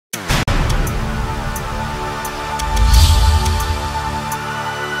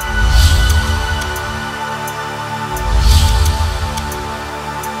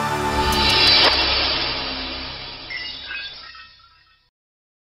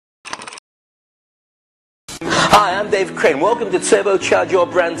Hi, I'm Dave Crane. Welcome to Turbocharge Your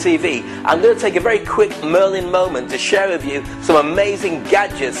Brand TV. I'm going to take a very quick Merlin moment to share with you some amazing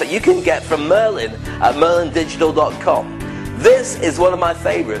gadgets that you can get from Merlin at merlindigital.com. This is one of my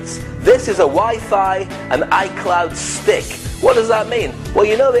favorites. This is a Wi-Fi and iCloud stick. What does that mean? Well,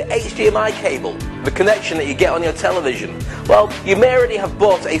 you know the HDMI cable, the connection that you get on your television. Well, you may already have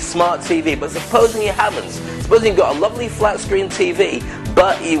bought a smart TV, but supposing you haven't, supposing you've got a lovely flat screen TV,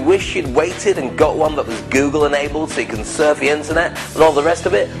 but you wish you'd waited and got one that was Google enabled so you can surf the internet and all the rest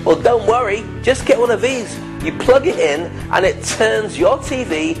of it, well, don't worry, just get one of these. You plug it in and it turns your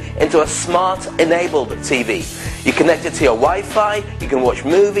TV into a smart enabled TV. You connect it to your Wi-Fi, you can watch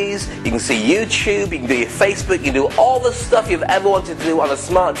movies, you can see YouTube, you can do your Facebook, you can do all the stuff you've ever wanted to do on a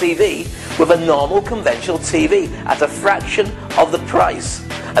smart TV with a normal conventional TV at a fraction of the price.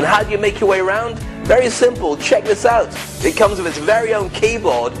 And how do you make your way around? Very simple, check this out. It comes with its very own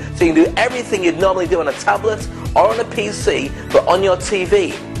keyboard, so you can do everything you'd normally do on a tablet or on a PC, but on your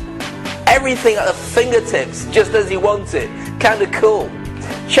TV. Everything at the fingertips, just as you want it. Kinda cool.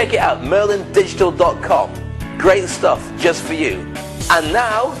 Check it out, merlindigital.com. Great stuff, just for you. And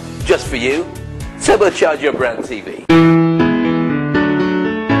now, just for you, Turbocharge Your Brand TV.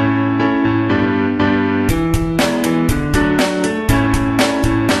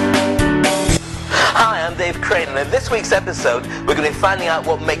 Hi, I'm Dave Crane, and in this week's episode, we're going to be finding out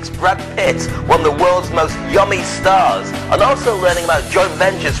what makes Brad Pitt one of the world's most yummy stars, and also learning about joint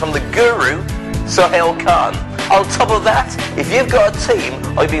ventures from the guru, Sohail Khan. On top of that, if you've got a team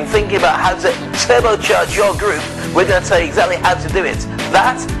or you've been thinking about how to turbocharge your group, we're going to tell you exactly how to do it.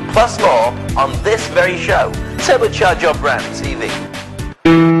 That, plus more, on this very show, Turbocharge Your Brand TV.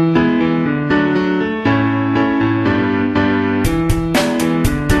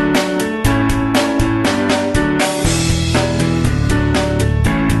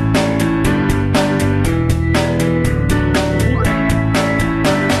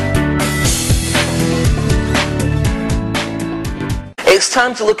 It's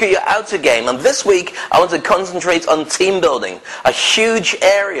time to look at your outer game, and this week I want to concentrate on team building, a huge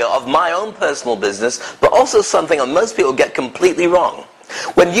area of my own personal business, but also something that most people get completely wrong.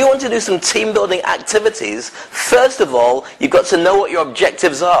 When you want to do some team building activities, first of all, you've got to know what your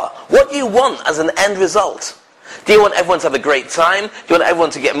objectives are. What do you want as an end result? Do you want everyone to have a great time? Do you want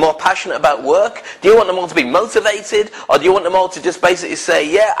everyone to get more passionate about work? Do you want them all to be motivated? Or do you want them all to just basically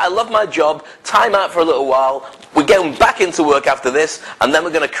say, yeah, I love my job, time out for a little while, we're going back into work after this, and then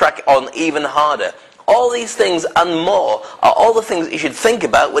we're going to crack on even harder? All these things and more are all the things that you should think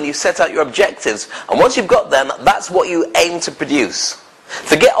about when you set out your objectives. And once you've got them, that's what you aim to produce.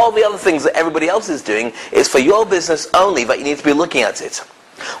 Forget all the other things that everybody else is doing. It's for your business only that you need to be looking at it.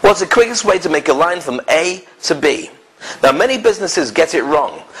 What's the quickest way to make a line from A to B? Now, many businesses get it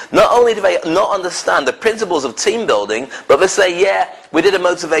wrong. Not only do they not understand the principles of team building, but they say, yeah, we did a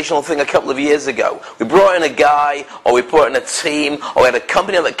motivational thing a couple of years ago. We brought in a guy, or we brought in a team, or we had a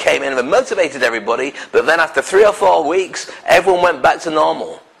company that came in and motivated everybody, but then after 3 or 4 weeks, everyone went back to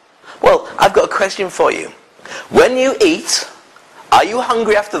normal. Well, I've got a question for you. When you eat, are you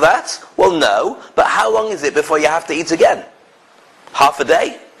hungry after that? Well, no, but how long is it before you have to eat again? Half a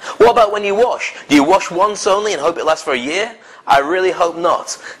day? What about when you wash? Do you wash once only and hope it lasts for a year? I really hope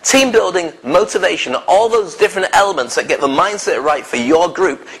not. Team building, motivation, all those different elements that get the mindset right for your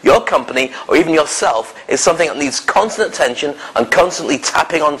group, your company, or even yourself is something that needs constant attention and constantly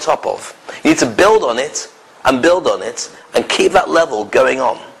tapping on top of. You need to build on it and keep that level going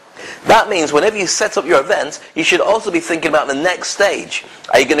on. That means whenever you set up your event, you should also be thinking about the next stage.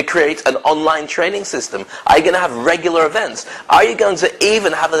 Are you going to create an online training system? Are you going to have regular events? Are you going to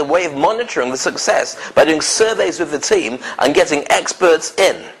even have a way of monitoring the success by doing surveys with the team and getting experts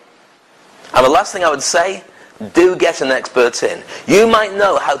in? And the last thing I would say, do get an expert in. You might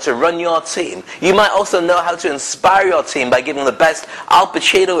know how to run your team. You might also know how to inspire your team by giving the best Al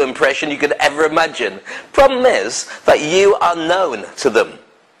Pacino impression you could ever imagine. Problem is that you are known to them.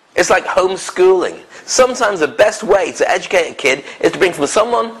 It's like homeschooling. Sometimes the best way to educate a kid is to bring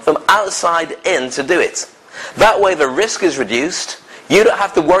someone from outside in to do it. That way the risk is reduced. You don't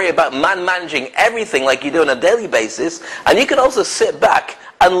have to worry about managing everything like you do on a daily basis, and you can also sit back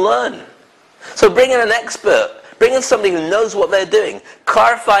and learn. So bring in an expert. Bring in somebody who knows what they're doing.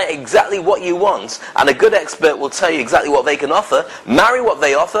 Clarify exactly what you want, and a good expert will tell you exactly what they can offer. Marry what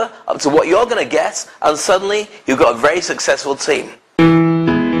they offer up to what you're going to get, and suddenly you've got a very successful team.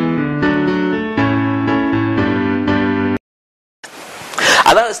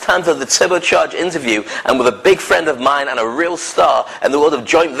 And now it's time for the Turbocharge interview, and with a big friend of mine and a real star in the world of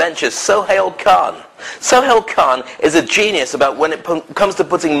joint ventures, Sohail Khan. Sohail Khan is a genius about when it comes to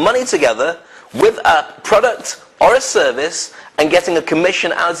putting money together with a product or a service and getting a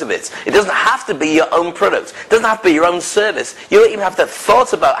commission out of it. It doesn't have to be your own product. It doesn't have to be your own service. You don't even have to have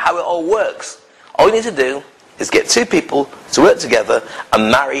thought about how it all works. All you need to do is get two people to work together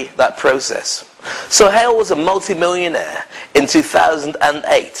and marry that process. Sohail was a multi-millionaire in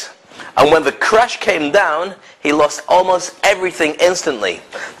 2008. And when the crash came down, he lost almost everything instantly.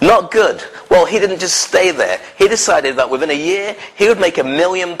 Not good. Well, he didn't just stay there. He decided that within a year, he would make £1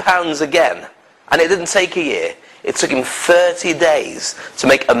 million again. And it didn't take a year. It took him 30 days to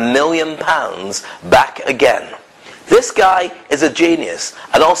make £1 million back again. This guy is a genius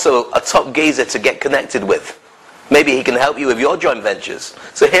and also a top geezer to get connected with. Maybe he can help you with your joint ventures.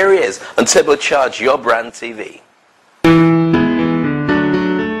 So here he is on Turbocharge Your Brand TV.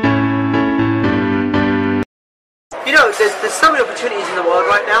 You know, there's so many opportunities in the world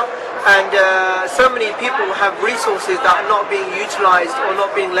right now, and so many people have resources that are not being utilized or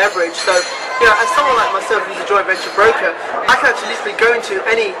not being leveraged. So, you know, as someone like myself who's a joint venture broker, I can actually literally go into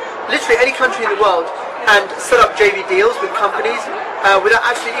literally any country in the world and set up JV deals with companies without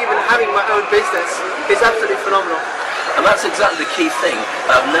actually even having my own business. It's absolutely phenomenal. And that's exactly the key thing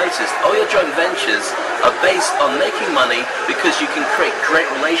I've noticed. All your joint ventures are based on making money because you can create great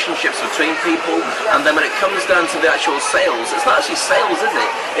relationships between people, and then when it comes down to the actual sales, it's not actually sales, is it?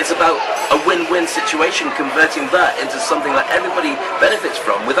 It's about a win-win situation, converting that into something that everybody benefits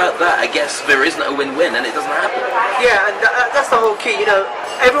from. Without that, I guess there isn't a win-win and it doesn't happen. Yeah, and that's the whole key. You know,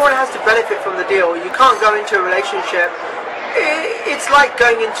 everyone has to benefit from the deal. You can't go into a relationship. It's like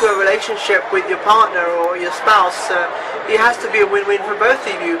going into a relationship with your partner or your spouse. It has to be a win-win for both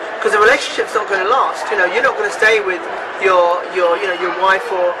of you, because the relationship's not going to last. You know, you're not going to stay with your wife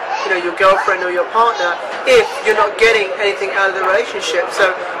or your girlfriend or your partner if you're not getting anything out of the relationship.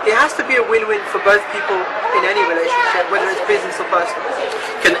 So it has to be a win-win for both people in any relationship, whether it's business or personal.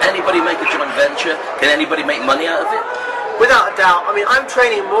 Can anybody make a joint venture? Can anybody make money out of it? Without a doubt. I mean, I'm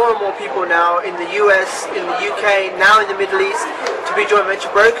training more and more people now in the US, in the UK, now in the Middle East to be joint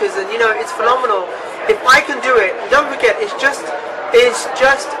venture brokers, and you know, it's phenomenal. If I can do it, don't forget, it's just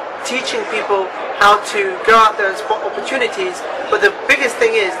teaching people how to go out there and spot opportunities. But the biggest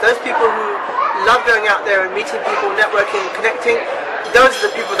thing is those people who love going out there and meeting people, networking and connecting, those are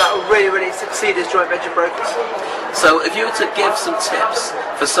the people that will really succeed as joint venture brokers. So if you were to give some tips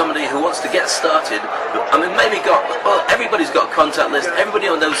for somebody who wants to get started, I mean, everybody's got a contact list, everybody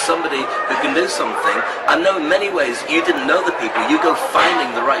knows somebody who can do something. I know in many ways you didn't know the people, you go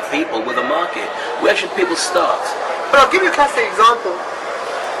finding the right people with a market. Where should people start? But I'll give you a classic example.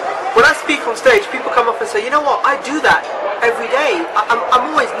 When I speak on stage, people come up and say, you know what, I do that every day. I'm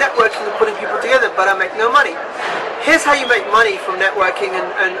always networking and putting people together, but I make no money. Here's how you make money from networking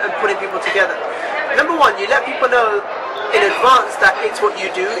and putting people together. Number one, you let people know in advance that it's what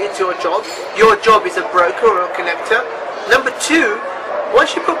you do, it's your job. Your job is a broker or a connector. Number two,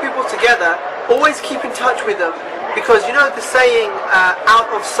 once you put people together, always keep in touch with them. Because you know the saying,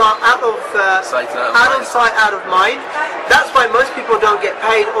 out of sight, out of mind. That's why most people don't get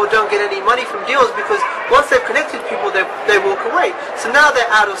paid or don't get any money from deals, because once they've connected people, they walk away. So now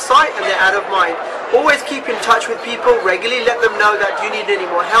they're out of sight and they're out of mind. Always keep in touch with people regularly. Let them know that you need any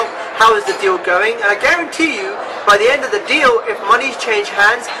more help. How is the deal going? And I guarantee you, by the end of the deal, if money's changed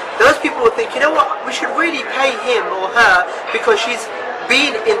hands, those people will think, you know what, we should really pay him or her because she's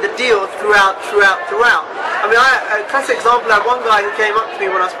been in the deal throughout. I mean, a classic example, I had one guy who came up to me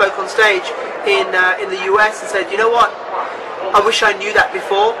when I spoke on stage in the US and said, you know what, I wish I knew that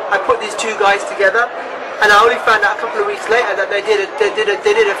before. I put these two guys together, and I only found out a couple of weeks later that they did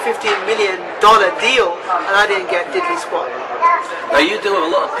a $15 million deal, and I didn't get diddly squat. Now you deal with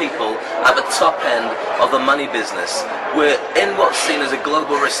a lot of people at the top end of the money business. We're in what's seen as a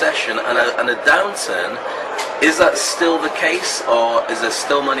global recession and a downturn. Is that still the case, or is there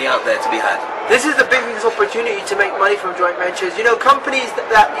still money out there to be had? This is the biggest opportunity to make money from joint ventures. You know, companies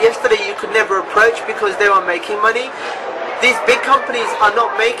that yesterday you could never approach because they were making money, these big companies are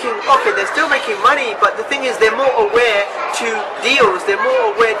not making, okay, they're still making money, but the thing is they're more aware to deals, they're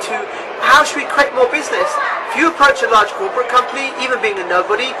more aware to how should we create more business. If you approach a large corporate company, even being a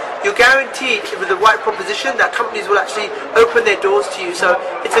nobody, you're guaranteed with the right proposition that companies will actually open their doors to you. So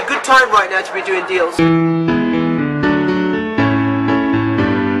it's a good time right now to be doing deals.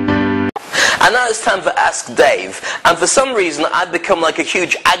 And now it's time for Ask Dave. And for some reason, I've become like a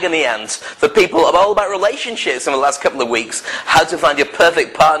huge agony ant for people all about relationships in the last couple of weeks. How to find your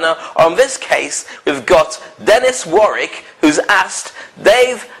perfect partner. Or in this case, we've got Dennis Warwick, who's asked,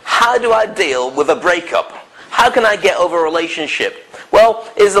 Dave, how do I deal with a breakup? How can I get over a relationship Well,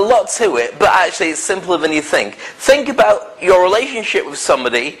 there's a lot to it, but actually it's simpler than you think. Think about your relationship with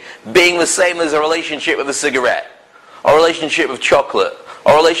somebody being the same as a relationship with a cigarette, or a relationship with chocolate,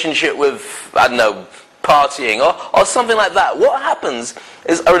 or a relationship with, I don't know, partying, or something like that. What happens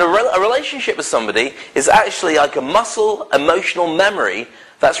is a relationship with somebody is actually like a muscle emotional memory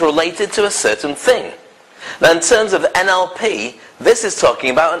that's related to a certain thing. Now, in terms of NLP, this is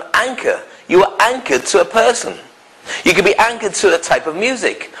talking about an anchor. You are anchored to a person. You could be anchored to a type of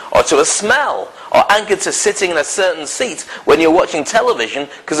music, or to a smell, or anchored to sitting in a certain seat when you're watching television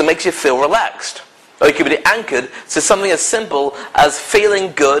because it makes you feel relaxed. Or you could be anchored to something as simple as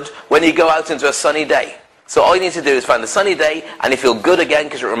feeling good when you go out into a sunny day. So all you need to do is find a sunny day and you feel good again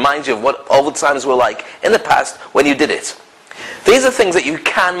because it reminds you of what all the times were like in the past when you did it. These are things that you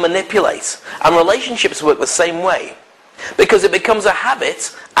can manipulate, and relationships work the same way. Because it becomes a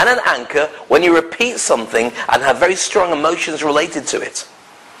habit and an anchor when you repeat something and have very strong emotions related to it.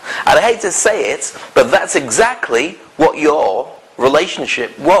 And I hate to say it, but that's exactly what your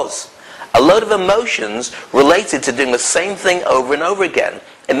relationship was. A load of emotions related to doing the same thing over and over again.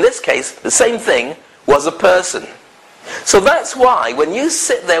 In this case, the same thing was a person. So that's why when you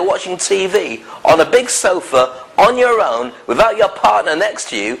sit there watching TV on a big sofa on your own without your partner next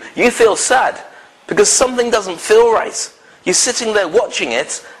to you, you feel sad. Because something doesn't feel right. You're sitting there watching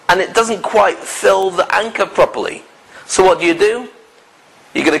it, and it doesn't quite fill the anchor properly. So what do?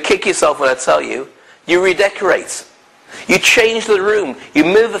 You're going to kick yourself when I tell you. You redecorate. You change the room. You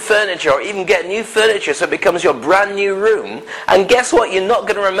move the furniture, or even get new furniture so it becomes your brand new room. And guess what? You're not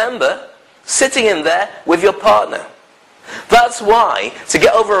going to remember sitting in there with your partner. That's why, to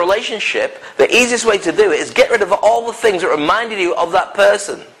get over a relationship, the easiest way to do it is get rid of all the things that reminded you of that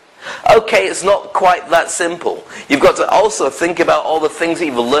person. Okay, it's not quite that simple. You've got to also think about all the things that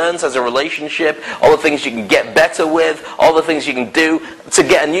you've learned as a relationship, all the things you can get better with, all the things you can do to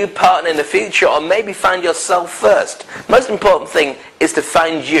get a new partner in the future, or maybe find yourself first. Most important thing is to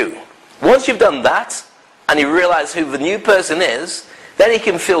find you. Once you've done that, and you realize who the new person is, then you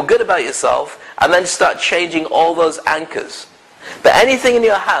can feel good about yourself, and then start changing all those anchors. But anything in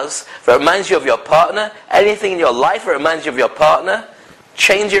your house that reminds you of your partner, anything in your life that reminds you of your partner,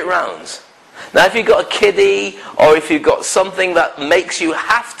 change it round. Now, if you've got a kiddie, or if you've got something that makes you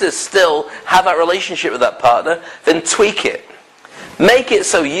have to still have that relationship with that partner, then tweak it. Make it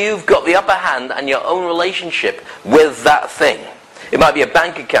so you've got the upper hand and your own relationship with that thing. It might be a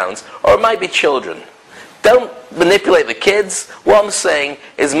bank account, or it might be children. Don't manipulate the kids. What I'm saying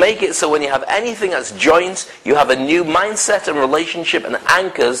is make it so when you have anything that's joint, you have a new mindset and relationship and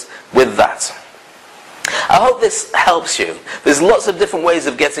anchors with that. I hope this helps you. There's lots of different ways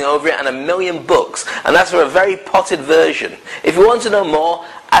of getting over it and a million books, and that's for a very potted version. If you want to know more,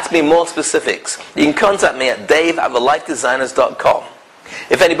 ask me more specifics. You can contact me at dave@thelifedesigners.com.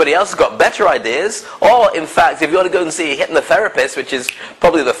 If anybody else has got better ideas, or in fact, if you want to go and see a hypnotherapist, which is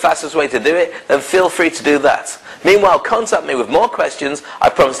probably the fastest way to do it, then feel free to do that. Meanwhile, contact me with more questions. I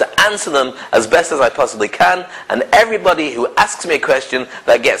promise to answer them as best as I possibly can, and everybody who asks me a question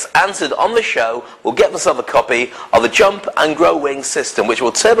that gets answered on the show will get themselves a copy of the Jump and Grow Wings system, which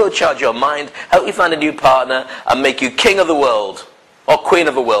will turbocharge your mind, help you find a new partner, and make you king of the world, or queen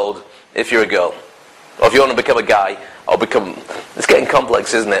of the world if you're a girl. Or if you want to become a guy, or become... It's getting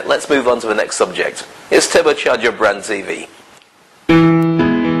complex, isn't it? Let's move on to the next subject. Here's Turbocharge Your Brand TV.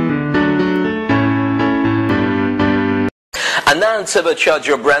 And now in Turbocharge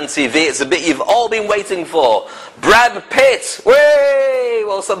Your Brand TV, it's a bit you've all been waiting for. Brad Pitt! Whee!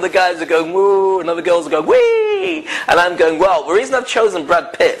 Well, some of the guys are going, woo, and other girls are going, whee! And I'm going, well, the reason I've chosen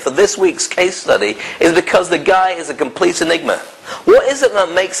Brad Pitt for this week's case study is because the guy is a complete enigma. What is it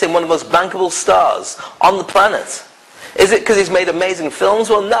that makes him one of the most bankable stars on the planet? Is it because he's made amazing films?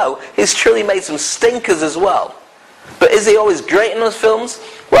 Well, no. He's truly made some stinkers as well. But is he always great in those films?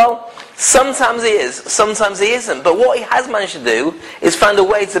 Well, sometimes he is, sometimes he isn't. But what he has managed to do is find a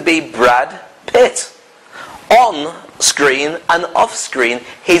way to be Brad Pitt. On screen and off screen,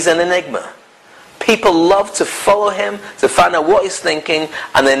 he's an enigma. People love to follow him, to find out what he's thinking,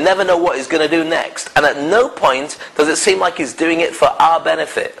 and they never know what he's going to do next. And at no point does it seem like he's doing it for our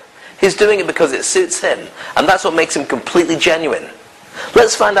benefit. He's doing it because it suits him, and that's what makes him completely genuine.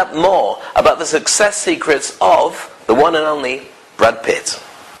 Let's find out more about the success secrets of the one and only Brad Pitt.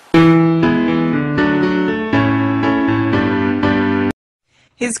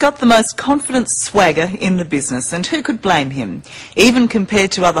 He's got the most confident swagger in the business, and who could blame him? Even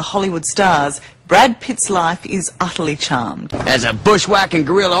compared to other Hollywood stars, Brad Pitt's life is utterly charmed. As a bushwhacking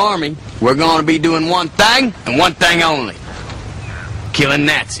guerrilla army, we're going to be doing one thing and one thing only: killing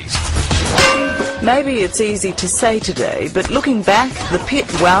Nazis. Maybe it's easy to say today, but looking back, the Pitt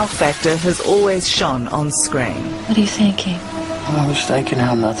wow factor has always shone on screen. What are you thinking? Well, I was thinking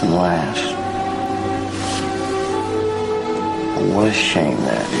how nothing lasts. What a shame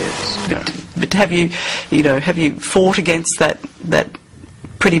that is. But have you, have you fought against that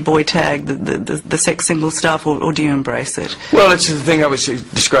pretty boy tag, the sex symbol stuff, or do you embrace it? Well, it's the thing I was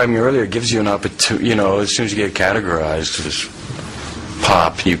describing earlier. It gives you an opportunity, as soon as you get categorized as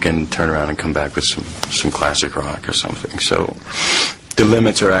pop, you can turn around and come back with some classic rock or something. So the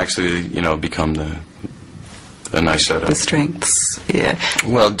limits are actually, become the nice setup. The strengths, yeah.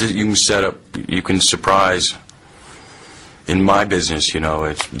 Well, you can surprise. In my business,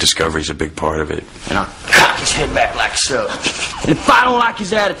 discovery's a big part of it. And I'll cock his head back like so. And if I don't like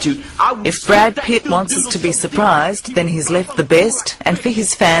his attitude, I will... If Brad Pitt wants us to be surprised, then he's left the best, and for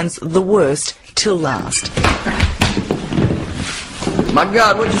his fans, the worst, till last. My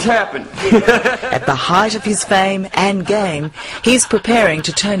God, what just happened? At the height of his fame and game, he's preparing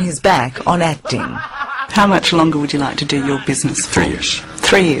to turn his back on acting. How much longer would you like to do your business for? 3 years.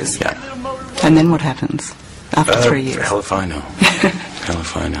 3 years? Yeah. And then what happens after 3 years? Hell if I know. Hell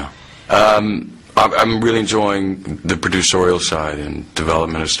if I know. I'm really enjoying the producerial side and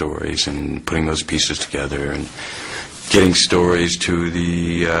development of stories and putting those pieces together and getting stories to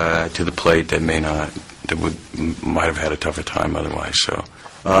the plate that might have had a tougher time otherwise. So,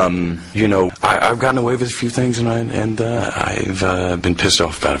 I've gotten away with a few things, and I've been pissed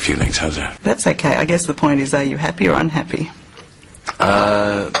off about a few things. How's that? That's okay. I guess the point is, are you happy or unhappy?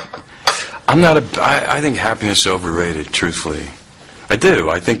 I think happiness is overrated, truthfully. I do.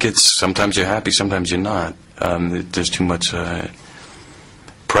 I think it's sometimes you're happy, sometimes you're not. There's too much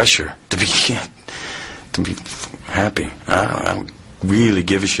pressure to be happy. I don't really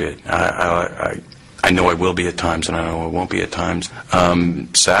give a shit. I know I will be at times, and I know I won't be at times.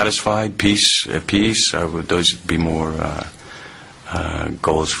 Satisfied, at peace. Those would be more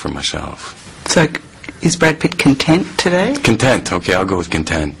goals for myself. So, is Brad Pitt content today? Content. Okay, I'll go with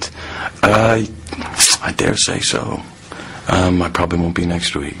content. I dare say so. I probably won't be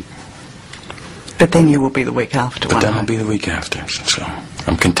next week. But then you will be the week after. But then I'll be the week after. So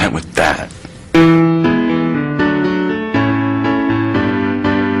I'm content with that.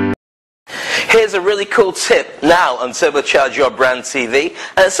 Here's a really cool tip now on Turbocharge Your Brand TV,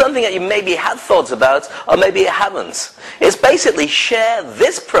 and it's something that you maybe have thought about, or maybe you haven't. It's basically share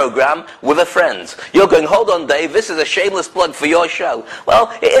this program with a friend. You're going, hold on Dave, this is a shameless plug for your show.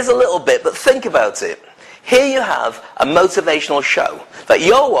 Well, it is a little bit, but think about it. Here you have a motivational show that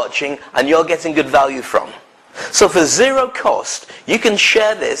you're watching and you're getting good value from. So for zero cost, you can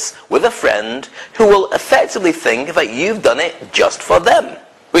share this with a friend who will effectively think that you've done it just for them,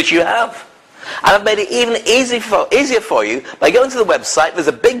 which you have. And I've made it even easier for you by going to the website. There's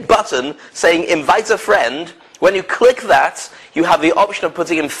a big button saying invite a friend. When you click that, you have the option of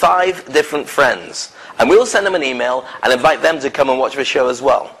putting in 5 different friends. And we'll send them an email and invite them to come and watch the show as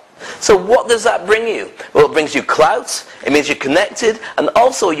well. So what does that bring you? Well, it brings you clout, it means you're connected, and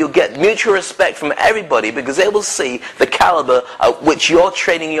also you'll get mutual respect from everybody because they will see the caliber at which you're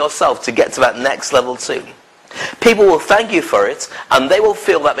training yourself to get to that next level too. People will thank you for it, and they will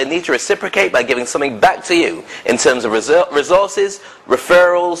feel that they need to reciprocate by giving something back to you in terms of resources,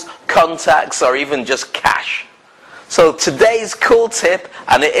 referrals, contacts, or even just cash. So today's cool tip,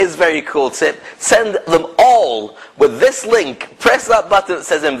 and it is a very cool tip, send them all with this link. Press that button that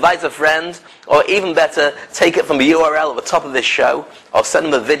says invite a friend, or even better, take it from the URL at the top of this show, or send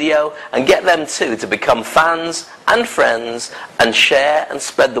them a video, and get them too to become fans and friends, and share and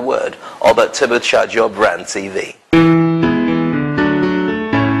spread the word all about Turbocharge Your Brand TV.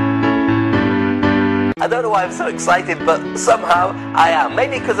 I don't know why I'm so excited, but somehow I am.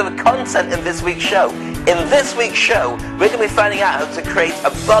 Maybe because of the content in this week's show. In this week's show, we're going to be finding out how to create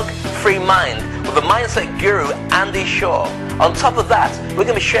a bug-free mind with the mindset guru, Andy Shaw. On top of that, we're going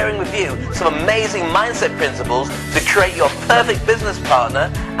to be sharing with you some amazing mindset principles to create your perfect business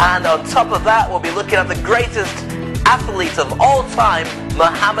partner. And on top of that, we'll be looking at the greatest athlete of all time,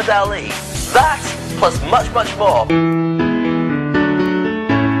 Muhammad Ali. That, plus much, much more.